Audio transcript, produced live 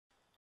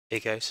Hey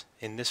guys,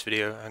 in this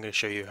video I'm going to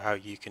show you how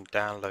you can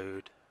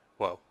download,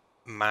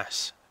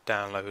 mass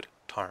download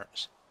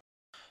torrents.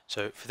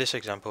 So for this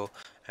example,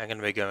 I'm going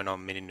to be going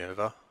on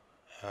Mininova.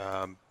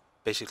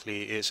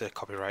 Basically it's a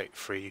copyright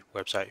free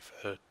website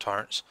for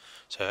torrents.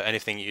 So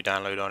anything you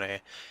download on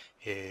it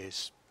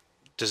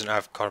doesn't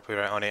have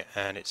copyright on it,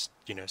 and it's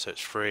so it's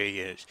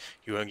free.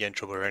 You won't get in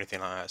trouble or anything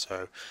like that.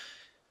 So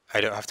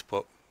I don't have to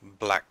put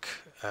black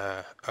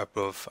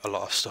above a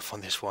lot of stuff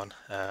on this one.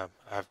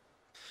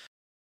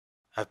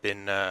 I've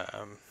been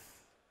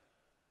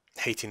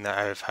hating that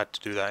I've had to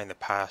do that in the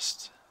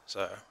past.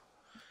 So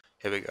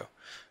here we go.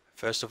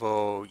 First of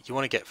all, you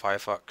want to get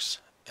Firefox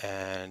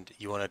and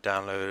you want to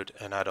download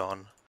an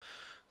add-on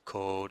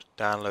called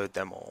Download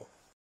Them All.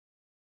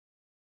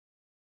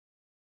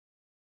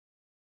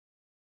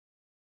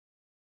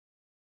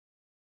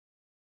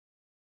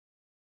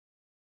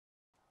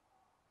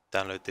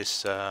 Download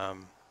this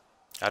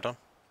add-on,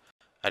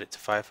 add it to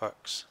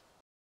Firefox.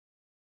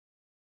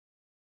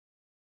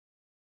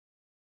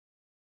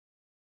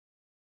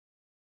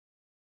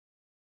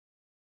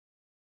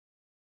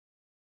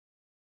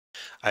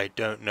 I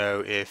don't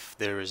know if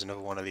there is another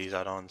one of these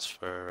add-ons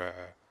for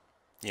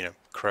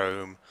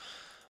Chrome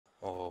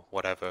or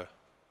whatever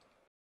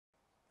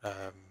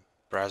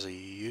browser you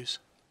use.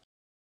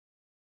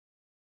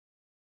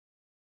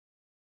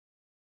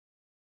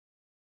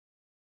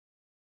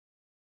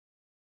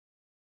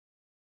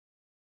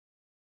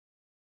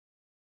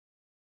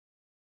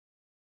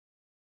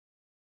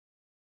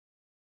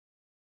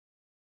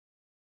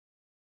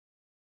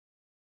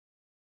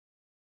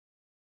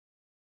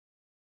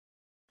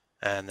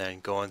 And then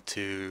go on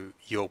to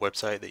your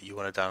website that you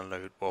want to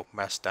download or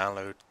mass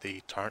download the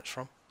torrents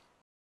from.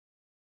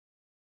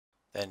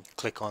 Then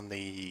click on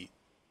the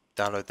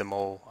download them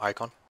all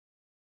icon.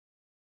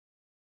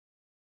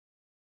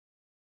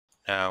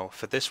 Now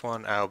for this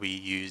one I'll be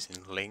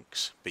using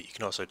links, but you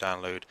can also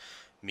download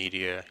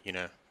media,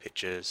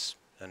 pictures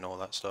and all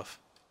that stuff.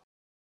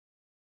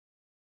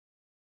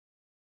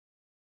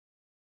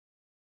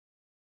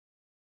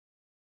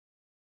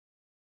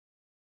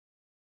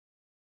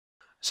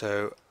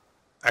 So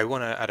I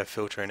want to add a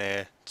filter in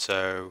here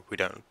so we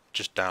don't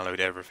just download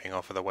everything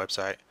off of the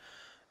website,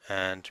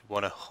 and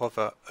want to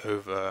hover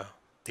over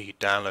the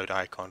download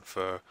icon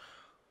for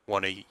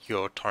one of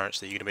your torrents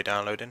that you're going to be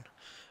downloading,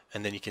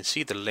 and then you can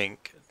see the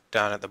link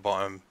down at the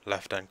bottom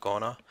left hand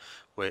corner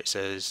where it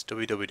says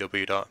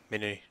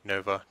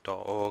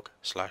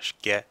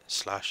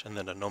www.mininova.org/get/ and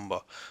then a number.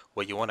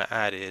 What you want to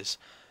add is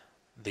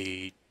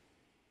the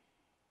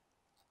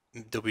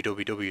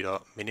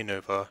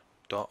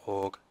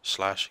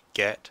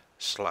www.mininova.org/get/,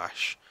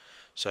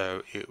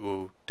 so it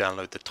will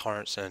download the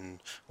torrents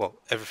and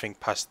everything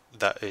past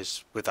that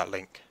is with that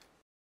link.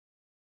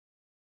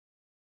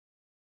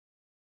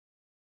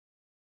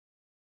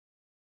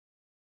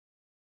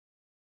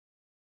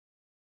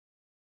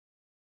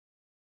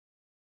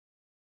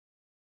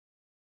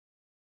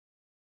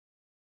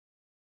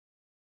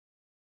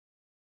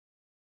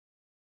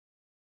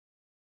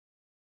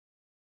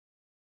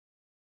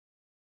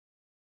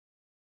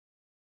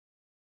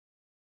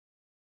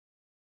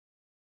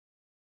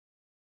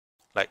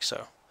 Like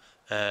so,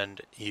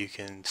 and you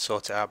can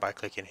sort it out by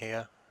clicking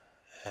here,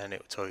 and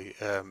it will tell you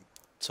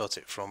sort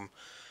it from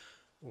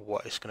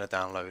what it's going to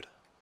download.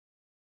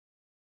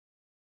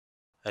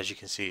 As you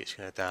can see, it's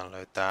going to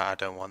download that. I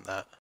don't want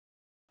that,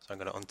 so I'm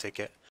going to untick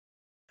it,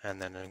 and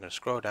then I'm going to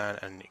scroll down,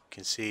 and you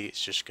can see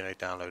it's just going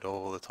to download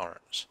all the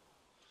torrents.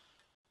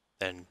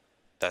 Then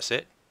that's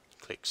it.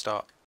 Click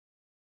start,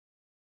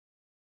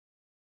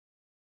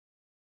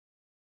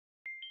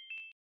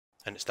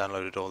 and it's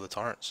downloaded all the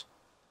torrents.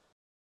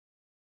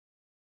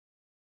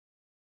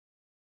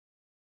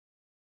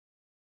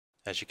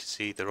 As you can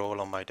see, they're all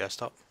on my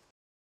desktop.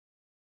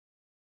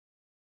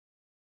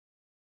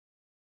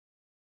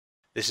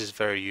 This is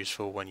very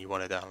useful when you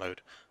want to download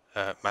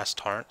mass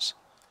torrents.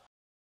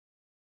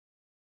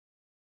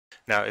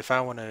 Now if I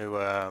want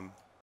to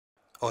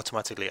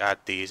automatically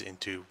add these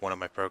into one of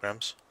my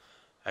programs,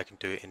 I can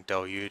do it in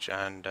Deluge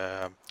and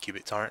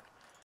Qubit Torrent.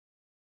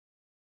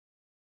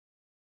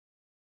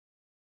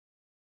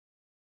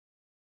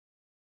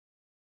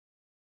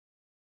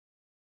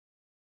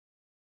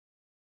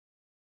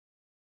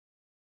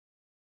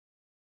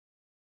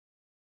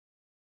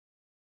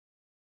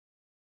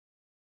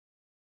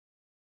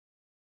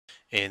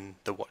 In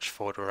the watch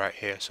folder right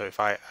here. So if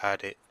I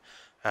add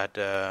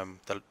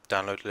the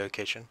download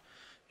location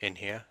in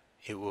here,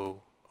 it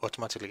will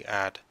automatically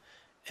add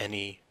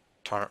any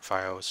torrent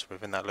files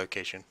within that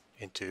location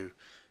into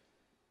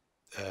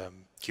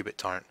Qubit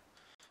Torrent.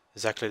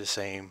 Exactly the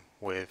same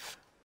with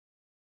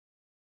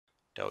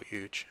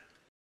Deluge.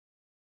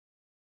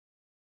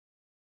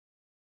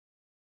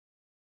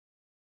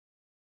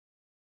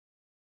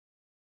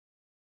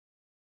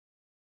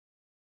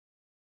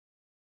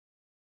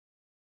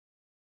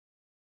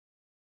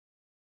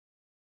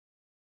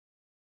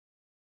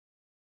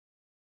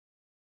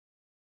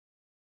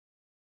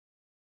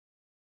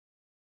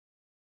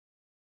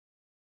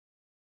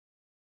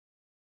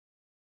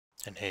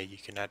 And here you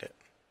can add it.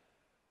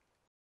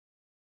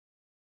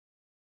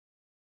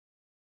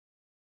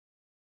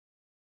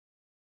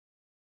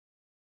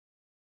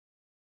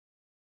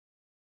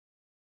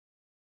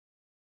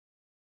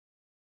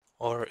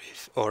 Or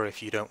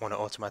if you don't want to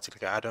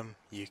automatically add them,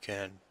 you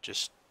can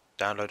just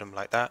download them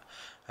like that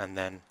and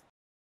then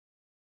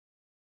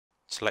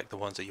select the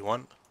ones that you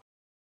want,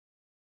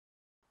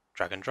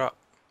 drag and drop,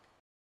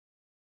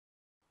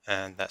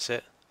 and that's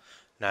it.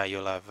 Now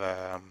you'll have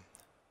a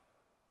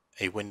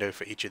window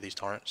for each of these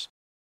torrents,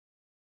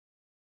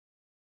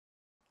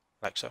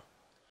 like so.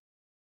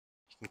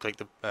 You can click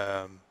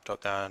the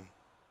drop down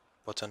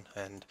button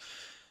and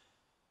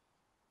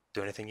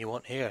do anything you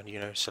want here. You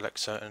know, select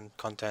certain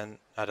content,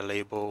 add a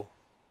label,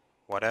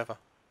 whatever.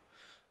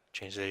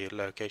 Change the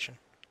location,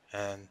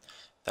 and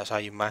that's how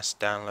you mass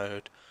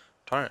download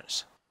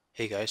torrents.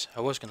 Hey guys,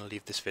 I was going to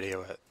leave this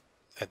video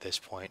at this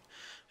point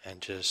and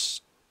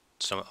just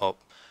sum it up,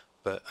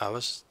 but I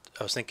was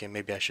thinking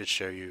maybe I should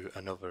show you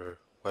another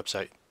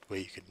website where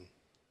you can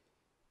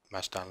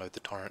mass download the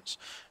torrents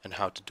and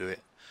how to do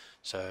it.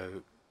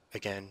 So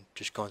again,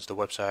 just go onto the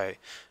website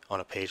on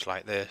a page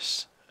like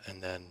this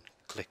and then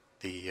click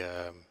the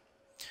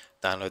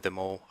download them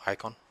all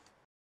icon.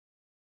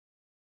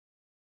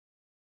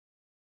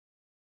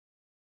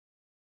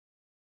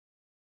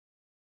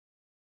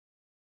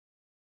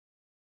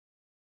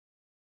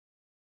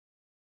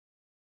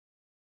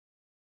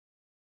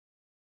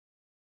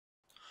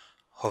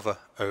 Hover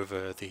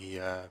over the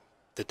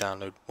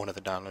download, one of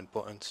the download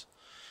buttons,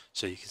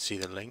 so you can see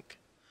the link.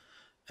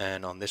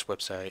 And on this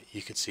website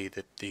you can see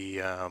that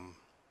the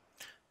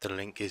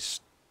link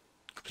is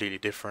completely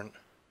different.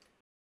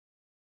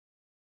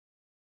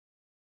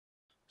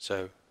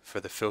 So for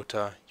the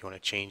filter, you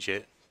want to change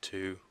it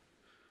to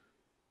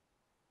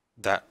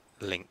that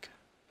link,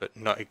 but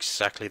not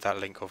exactly that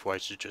link,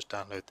 otherwise you just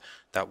download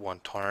that one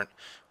torrent.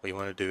 What you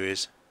want to do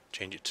is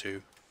change it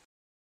to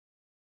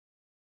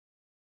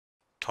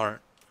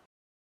torrent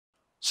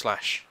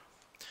slash,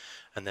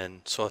 and then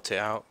sort it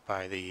out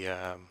by the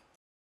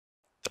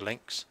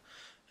links,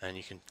 and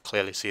you can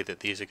clearly see that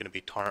these are going to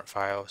be torrent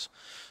files.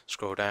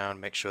 Scroll down,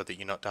 make sure that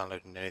you're not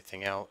downloading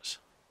anything else,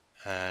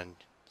 and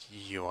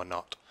you are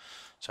not.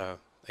 So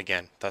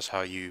again, that's how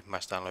you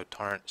mass download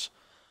torrents.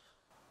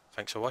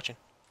 Thanks for watching.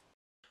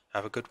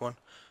 Have a good one.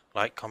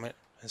 Like, comment,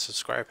 and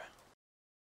subscribe.